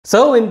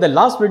So in the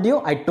last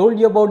video, I told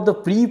you about the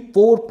free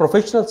 4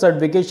 professional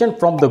certification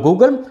from the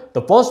Google.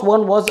 The first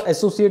one was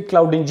Associate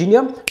Cloud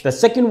Engineer. The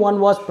second one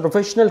was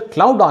Professional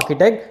Cloud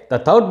Architect. The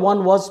third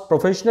one was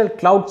Professional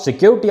Cloud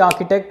Security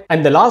Architect.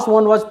 And the last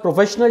one was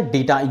Professional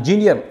Data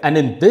Engineer. And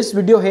in this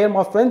video here,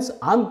 my friends,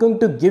 I'm going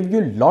to give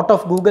you lot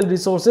of Google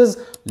resources,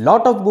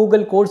 lot of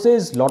Google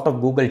courses, lot of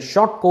Google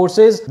short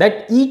courses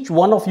that each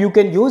one of you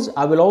can use.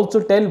 I will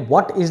also tell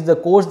what is the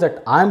course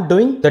that I'm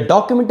doing. The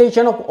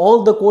documentation of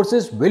all the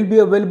courses will be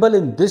available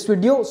in this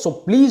video, so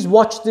please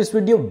watch this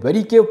video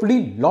very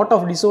carefully. Lot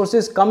of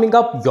resources coming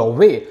up your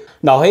way.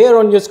 Now here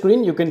on your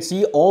screen you can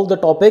see all the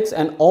topics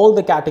and all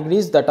the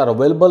categories that are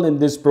available in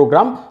this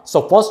program.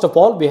 So first of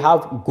all, we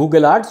have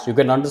Google Ads. You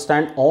can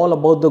understand all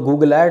about the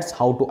Google Ads,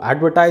 how to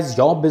advertise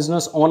your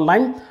business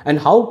online and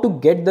how to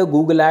get the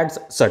Google Ads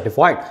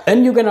certified.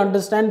 Then you can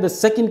understand the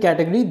second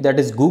category, that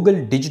is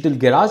Google Digital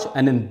Garage,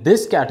 and in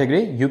this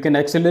category you can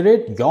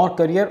accelerate your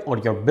career or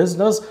your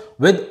business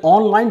with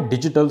online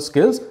digital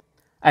skills.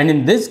 And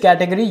in this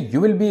category, you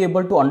will be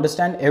able to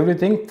understand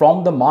everything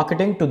from the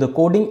marketing to the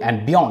coding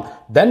and beyond.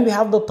 Then we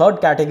have the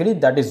third category,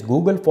 that is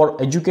Google for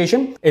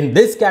Education. In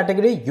this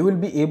category, you will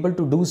be able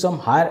to do some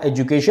higher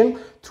education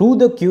through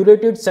the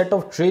curated set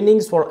of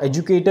trainings for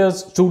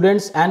educators,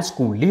 students and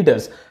school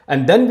leaders.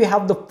 And then we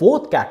have the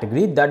fourth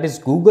category, that is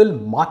Google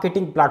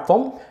Marketing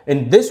Platform.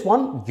 In this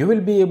one, you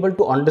will be able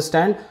to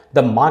understand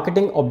the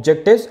marketing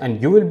objectives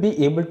and you will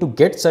be able to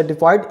get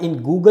certified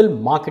in Google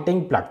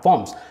Marketing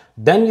Platforms.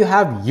 Then you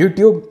have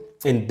YouTube.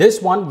 In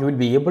this one, you will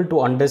be able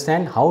to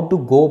understand how to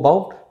go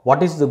about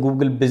what is the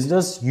Google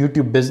business,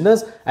 YouTube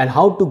business, and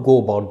how to go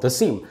about the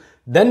same.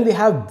 Then we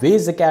have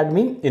Waze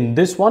Academy. In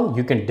this one,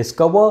 you can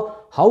discover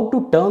how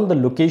to turn the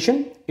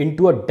location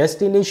into a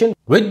destination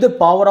with the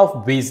power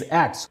of Waze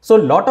ads. So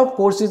lot of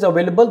courses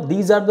available.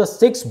 These are the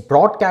 6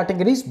 broad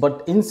categories,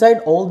 but inside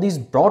all these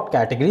broad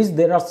categories,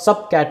 there are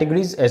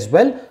subcategories as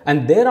well,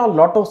 and there are a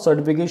lot of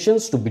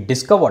certifications to be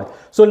discovered.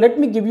 So let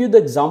me give you the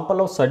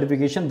example of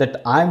certification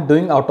that I am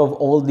doing out of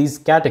all these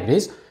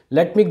categories.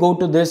 Let me go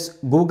to this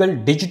Google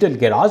Digital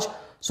Garage.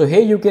 So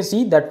here you can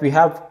see that we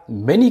have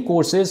many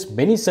courses,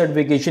 many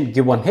certification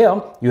given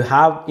here. You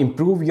have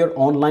Improve Your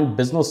Online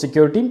Business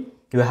Security.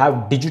 You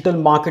have digital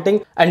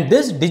marketing, and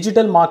this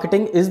digital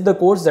marketing is the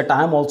course that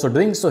I am also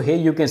doing. So here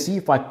you can see,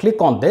 if I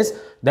click on this,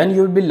 then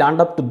you will be land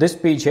up to this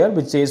page here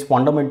which says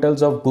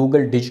Fundamentals of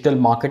Google Digital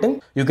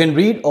Marketing. You can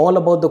read all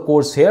about the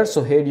course here.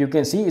 So here you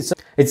can see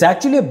it's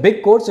actually a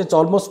big course. It's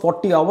almost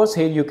 40 hours.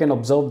 Here you can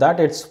observe that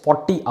it's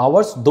 40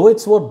 hours, though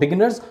it's for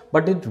beginners,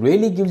 but it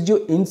really gives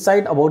you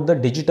insight about the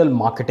digital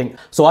marketing.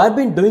 So I've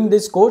been doing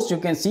this course. You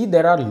can see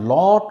there are a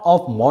lot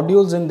of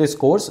modules in this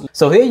course.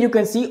 So here you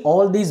can see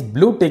all these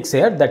blue ticks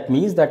here. That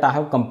means that I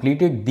have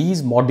completed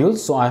these modules.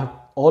 So I have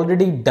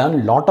already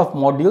done lot of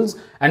modules,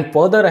 and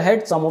further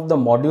ahead some of the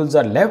modules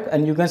are left,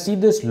 and you can see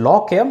this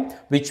lock here,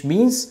 which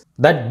means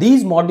that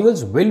these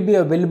modules will be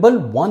available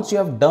once you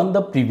have done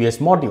the previous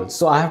modules.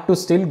 So I have to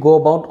still go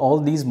about all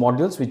these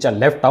modules which are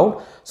left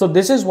out. So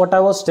this is what I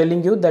was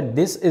telling you, that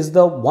this is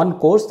the one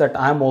course that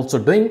I am also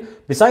doing.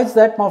 Besides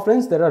that, my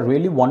friends, there are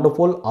really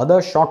wonderful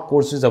other short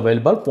courses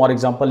available. For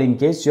example, in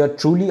case you are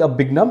truly a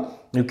beginner,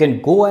 you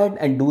can go ahead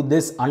and do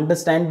this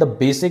Understand the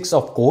Basics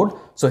of Code.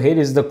 So here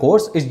is the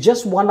course. It's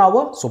just 1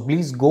 hour. So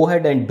please go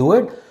ahead and do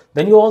it.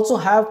 Then you also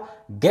have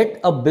Get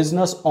a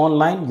Business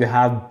Online. You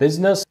have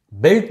Business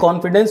Build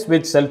Confidence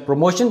with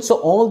Self-Promotion. So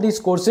all these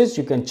courses,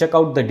 you can check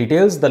out the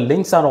details. The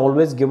links are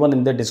always given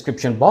in the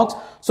description box.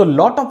 So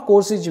lot of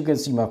courses you can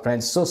see, my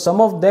friends. So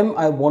some of them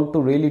I want to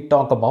really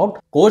talk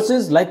about.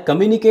 Courses like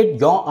Communicate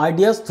Your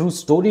Ideas Through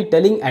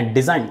Storytelling and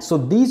Design. So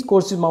these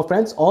courses, my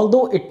friends,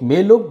 although it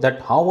may look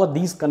that how are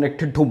these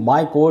connected to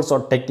my course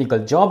or technical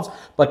jobs,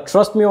 but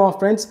trust me, my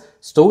friends,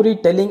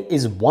 storytelling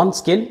is one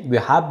skill. We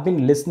have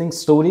been listening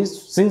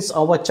stories since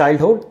our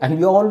childhood and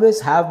we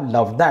always have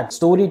loved that.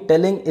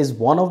 Storytelling is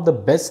one of the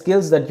best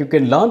skills that you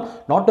can learn,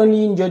 not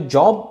only in your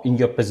job, in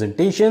your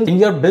presentations, in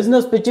your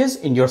business pitches,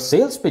 in your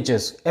sales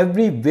pitches.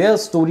 Everywhere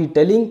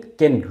storytelling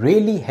can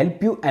really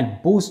help you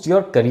and boost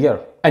your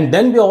career. And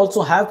then we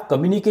also have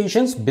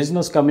communications,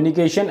 business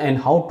communication, and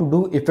how to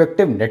do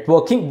effective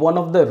networking. One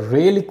of the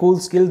really cool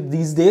skills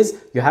these days.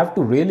 You have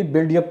to really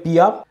build your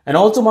PR. And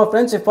also, my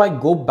friends, if I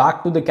go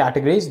back to the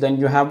categories, then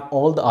you have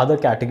all the other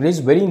categories.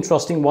 Very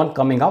interesting one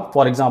coming up.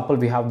 For example,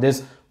 we have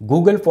this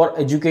Google for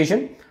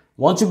Education.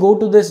 Once you go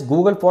to this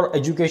Google for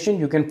Education,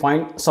 you can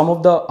find some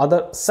of the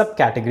other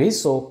subcategories.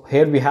 So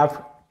here we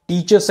have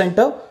Teacher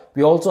Center.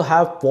 We also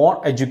have for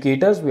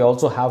educators. We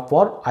also have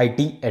for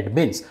IT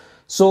admins.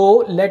 So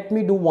let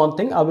me do one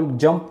thing. I will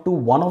jump to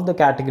one of the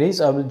categories.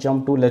 I will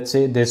jump to, let's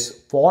say,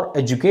 this for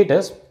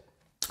educators.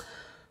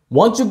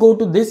 Once you go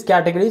to these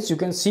categories, you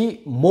can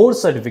see more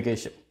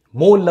certification.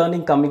 more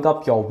learning coming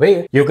up your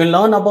way. You can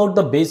learn about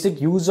the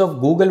basic use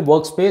of Google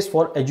Workspace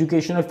for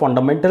educational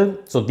fundamental.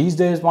 So these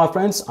days, my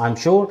friends, I'm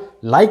sure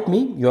like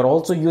me, you're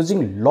also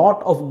using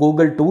lot of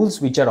Google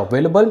tools which are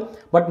available,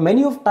 but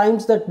many of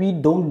times that we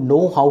don't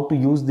know how to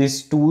use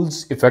these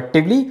tools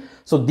effectively.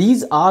 So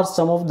these are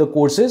some of the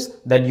courses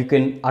that you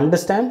can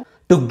understand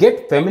to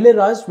get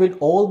familiarized with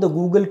all the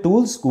Google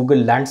tools, Google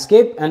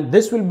landscape, and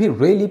this will be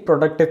really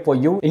productive for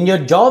you in your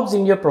jobs,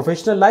 in your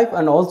professional life,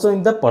 and also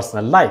in the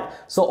personal life.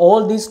 So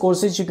all these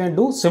courses you can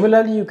do.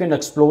 Similarly, you can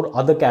explore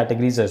other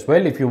categories as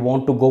well. If you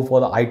want to go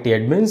for the IT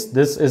admins,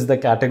 this is the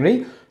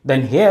category.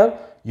 Then here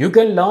you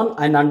can learn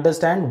and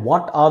understand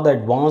what are the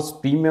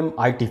advanced premium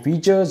IT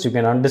features. You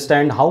can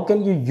understand how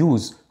can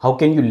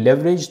you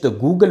leverage the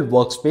Google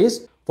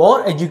Workspace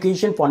for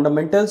education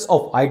fundamentals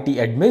of IT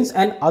admins,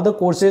 and other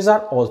courses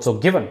are also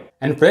given.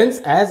 And friends,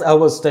 as I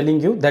was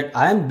telling you that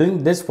I am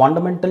doing this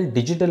fundamental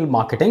digital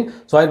marketing,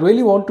 so I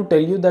really want to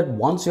tell you that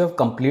once you have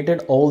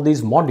completed all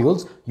these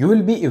modules, you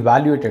will be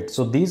evaluated.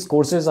 So these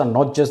courses are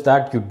not just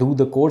that you do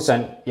the course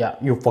and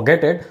you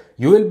forget it.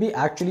 You will be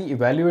actually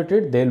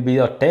evaluated. There will be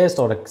a test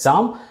or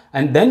exam,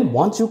 and then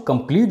once you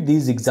complete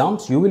these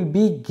exams, you will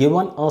be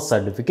given a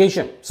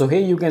certification. So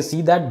here you can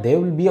see that there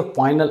will be a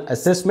final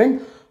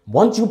assessment.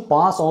 Once you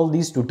pass all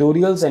these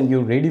tutorials and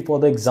you're ready for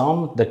the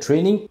exam, the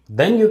training,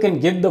 then you can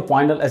give the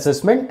final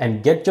assessment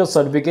and get your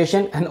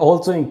certification and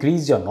also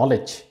increase your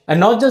knowledge. And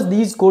not just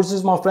these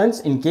courses, my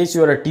friends, in case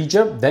you are a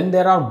teacher, then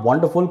there are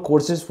wonderful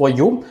courses for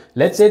you.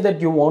 Let's say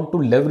that you want to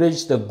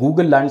leverage the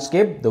Google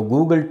landscape, the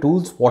Google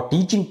tools for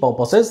teaching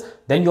purposes.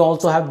 Then you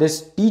also have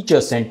this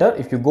teacher center.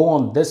 If you go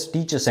on this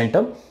teacher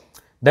center,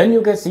 then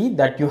you can see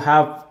that you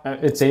have,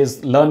 it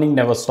says learning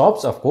never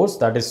stops. Of course,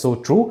 that is so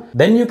true.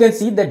 Then you can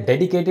see that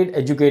dedicated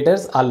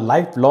educators are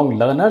lifelong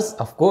learners.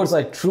 Of course,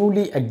 I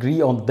truly agree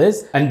on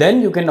this. And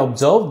then you can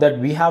observe that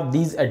we have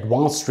these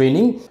advanced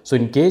training. So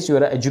in case you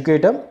are an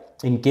educator,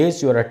 in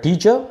case you are a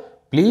teacher,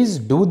 please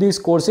do these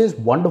courses,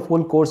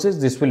 wonderful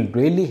courses. This will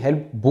really help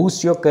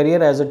boost your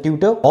career as a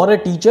tutor or a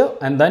teacher.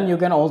 And then you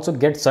can also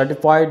get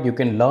certified. You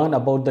can learn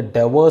about the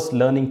diverse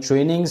learning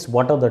trainings,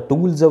 what are the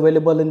tools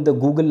available in the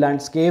Google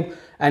landscape,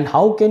 and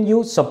how can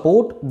you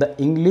support the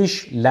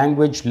English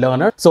language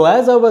learner. So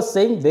as I was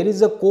saying, there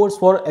is a course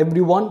for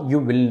everyone. You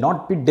will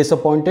not be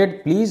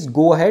disappointed. Please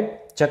go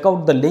ahead, check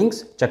out the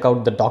links, check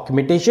out the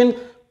documentation.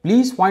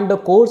 Please find a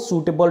course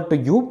suitable to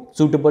you,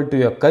 suitable to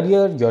your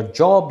career, your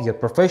job, your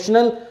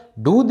professional.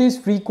 Do these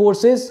free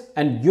courses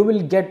and you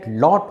will get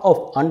lot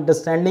of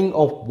understanding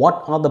of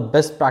what are the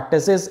best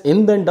practices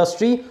in the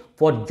industry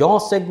for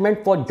your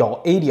segment, for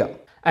your area.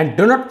 And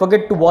do not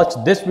forget to watch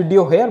this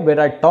video here where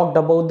I talked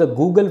about the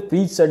Google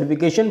free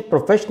certification,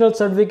 professional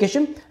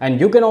certification, and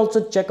you can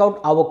also check out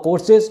our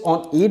courses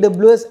on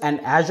AWS and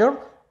Azure.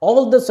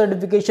 All the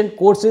certification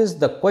courses,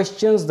 the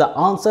questions, the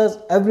answers,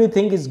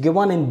 everything is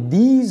given in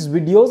these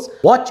videos.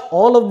 Watch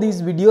all of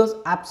these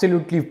videos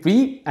absolutely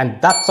free.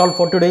 And that's all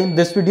for today in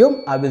this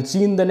video. I will see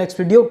you in the next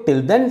video.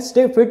 Till then,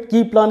 stay fit,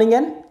 keep learning,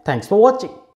 and thanks for watching.